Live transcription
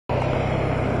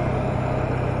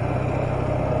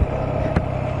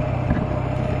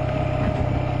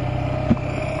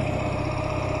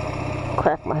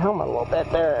helmet a little bit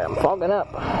there. I'm fogging up.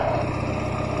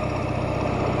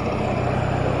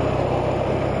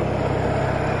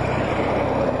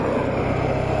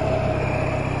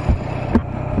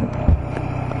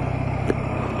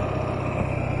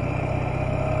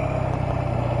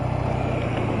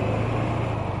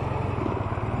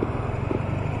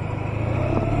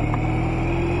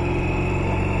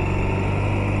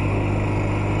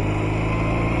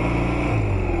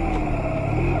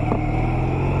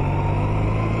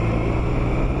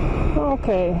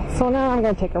 Okay, so now I'm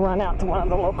going to take a run out to one of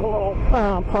the local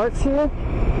little parks here.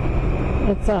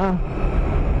 It's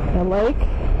a lake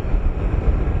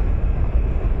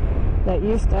that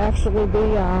used to actually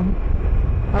be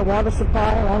our water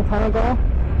supply a long time ago.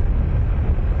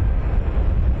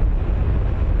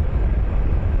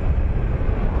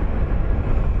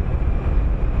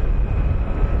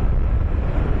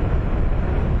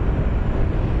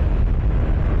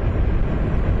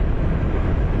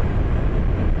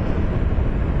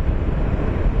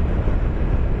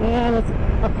 And it's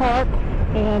a park,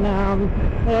 and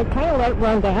they kind of let it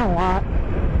run down a lot,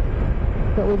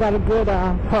 but we got a good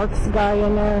parks guy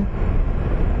in there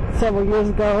several years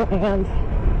ago, and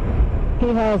he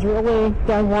has really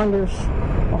done wonders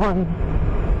on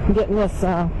getting this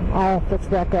all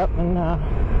fixed back up and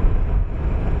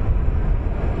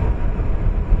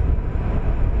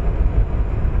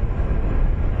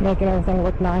making everything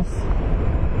look nice.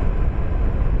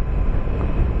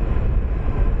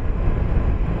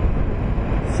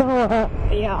 So,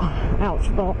 yeah,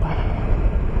 ouch, bump.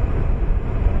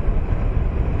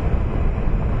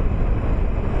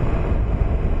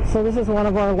 So this is one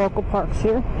of our local parks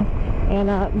here.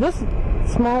 And this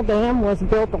small dam was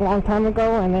built a long time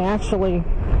ago, and they actually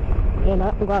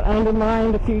got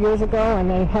undermined a few years ago, and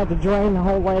they had to drain the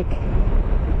whole lake.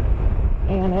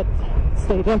 And it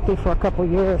stayed empty for a couple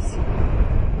years.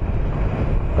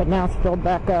 But now it's filled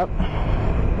back up.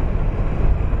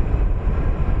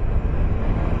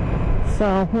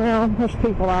 So, well, there's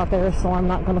people out there, so I'm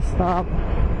not going to stop.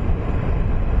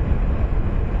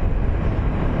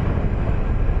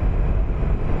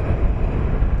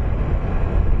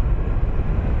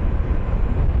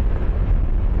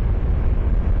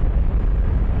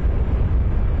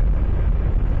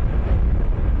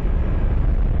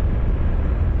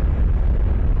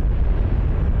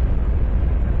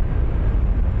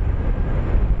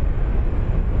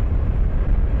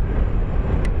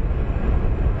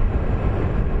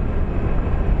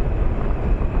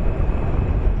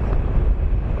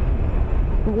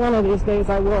 One of these days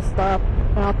I will stop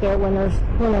out there when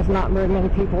there's not very many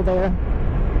people there.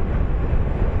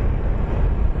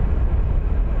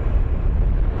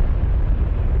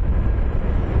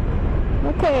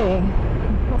 Okay,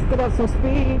 let's get up some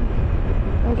speed.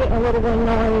 I'm getting a little bit of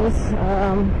noise.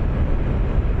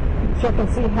 Check and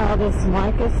see how this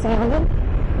mic is sounding,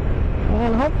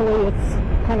 and hopefully it's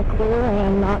kind of clear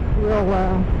and not real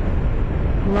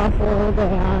muffled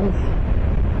and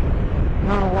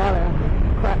not a lot of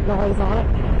crap noise on it.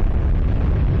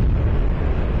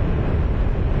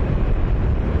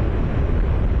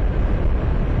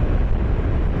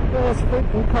 It's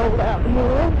freaking cold out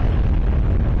here.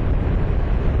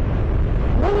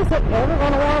 When is it ever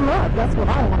going to warm up? That's what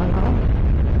I want to know.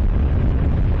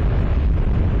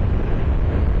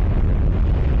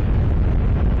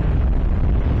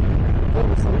 Give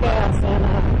me some gas and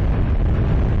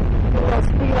get a little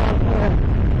speed on here.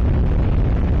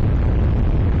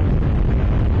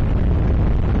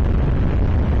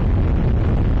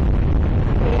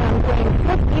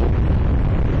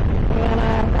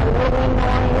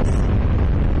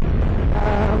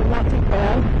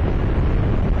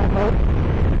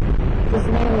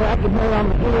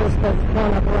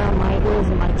 Going up around my ears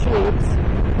and my cheeks.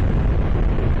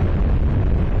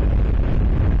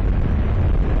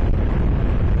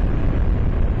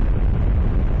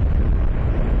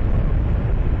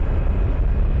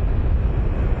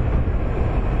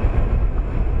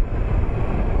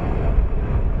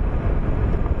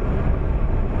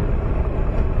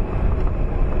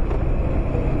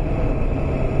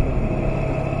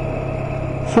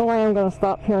 So I am going to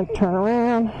stop here and turn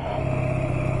around.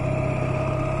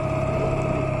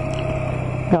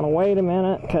 Gotta wait a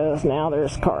minute, because now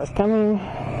there's cars coming.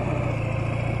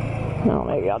 No,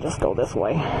 maybe I'll just go this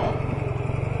way.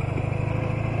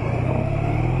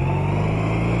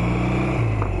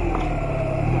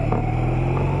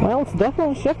 Well, it's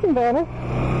definitely shifting better.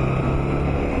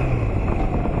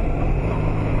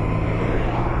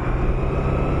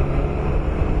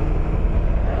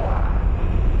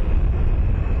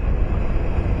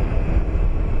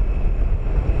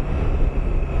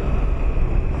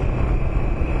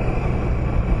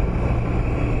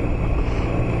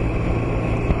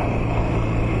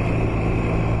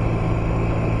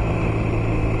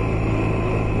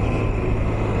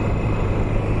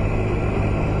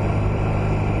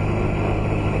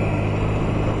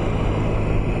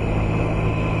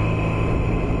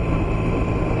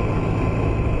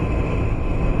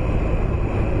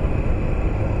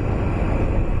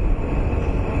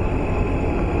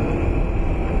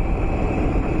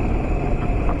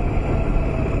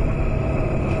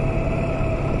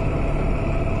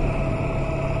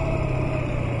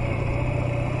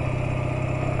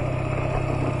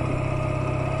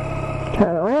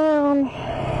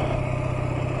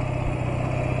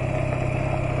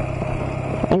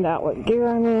 Find out what gear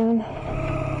I'm in.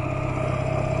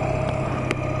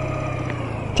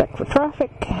 Check for traffic.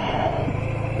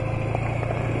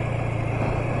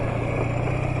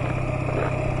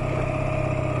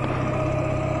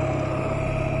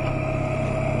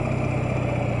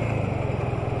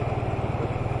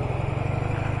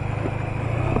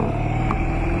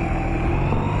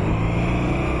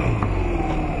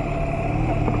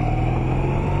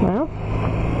 Well,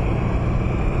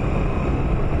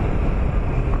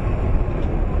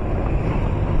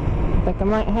 I think I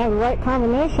might have the right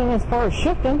combination as far as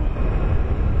shifting.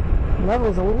 The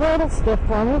level's a little stiff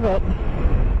for me, but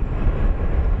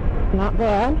not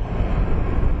bad.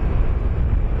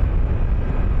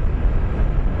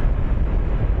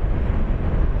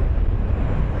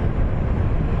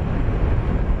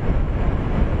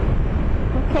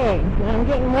 Okay, now I'm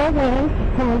getting more wind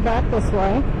coming back this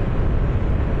way.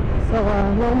 So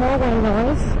a little more wind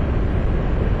noise.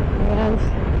 And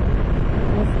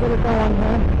let's get it going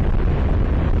here.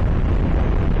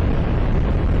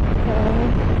 Okay.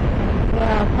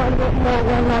 Yeah, quite a bit more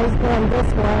wind noise going this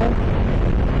way.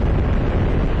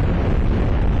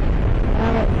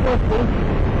 I'm at 50.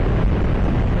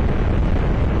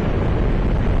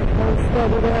 Hold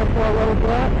steady there for a little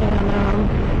bit, and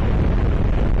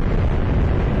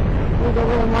we'll do a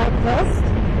little mic test.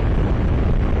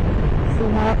 See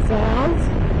how it sounds.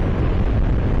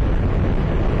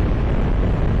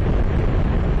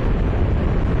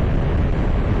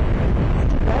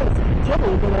 It's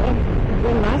chilly today. It's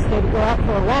been a nice day to go out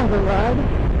for a longer ride.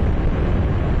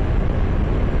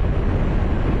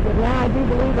 But now I do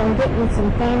believe I'm getting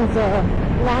some things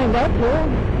lined up here.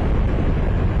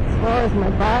 As far as my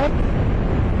bike,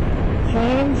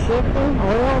 change, shifting,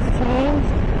 oil's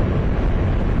changed.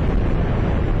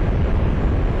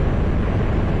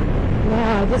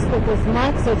 Now I just get this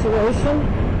mic situation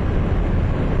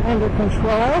under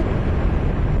control.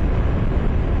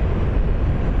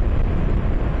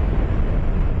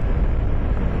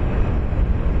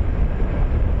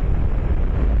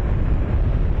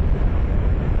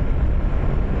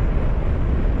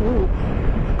 Ooh,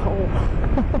 it's cold.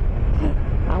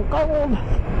 I'm cold.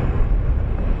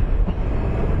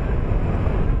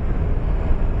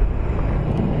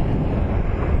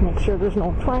 Make sure there's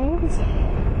no trains.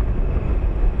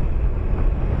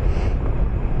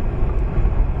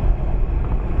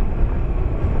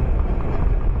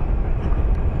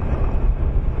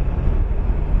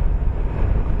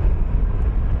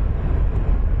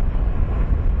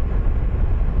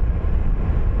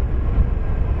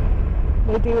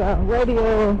 They do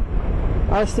radio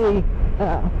RC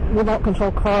remote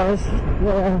control cars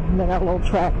there. They got a little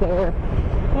track there,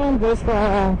 and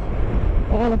baseball,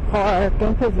 and a park,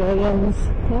 and pavilions,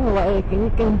 and a lake, and you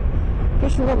can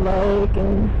fish in the lake,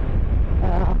 and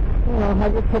you know,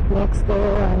 have your picnics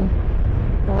there, and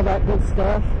all that good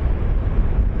stuff.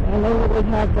 And they really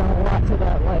have done a lot to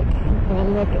that lake,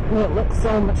 and make it look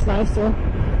so much nicer.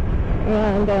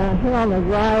 And here on the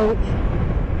right,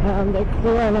 they're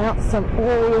clearing out some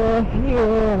area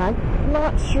here, and I'm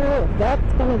not sure if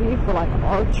that's going to be for like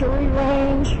archery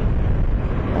range.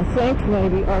 I think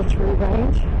maybe archery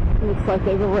range. Looks like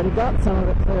they've already got some of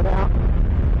it cleared out.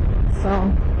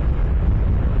 So